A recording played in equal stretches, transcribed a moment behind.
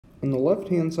On the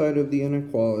left-hand side of the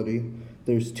inequality,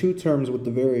 there's two terms with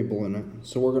the variable in it,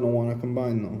 so we're going to want to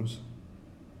combine those.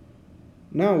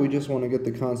 Now we just want to get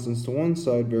the constants to one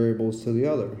side, variables to the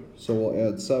other, so we'll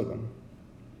add 7.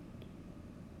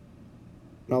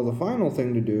 Now the final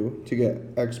thing to do to get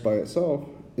x by itself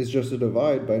is just to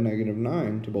divide by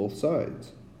 -9 to both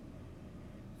sides.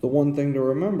 The one thing to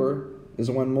remember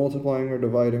is when multiplying or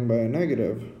dividing by a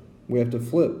negative, we have to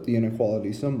flip the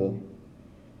inequality symbol.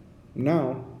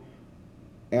 Now,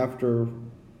 after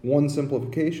one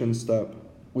simplification step,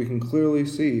 we can clearly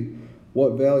see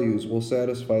what values will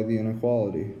satisfy the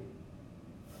inequality.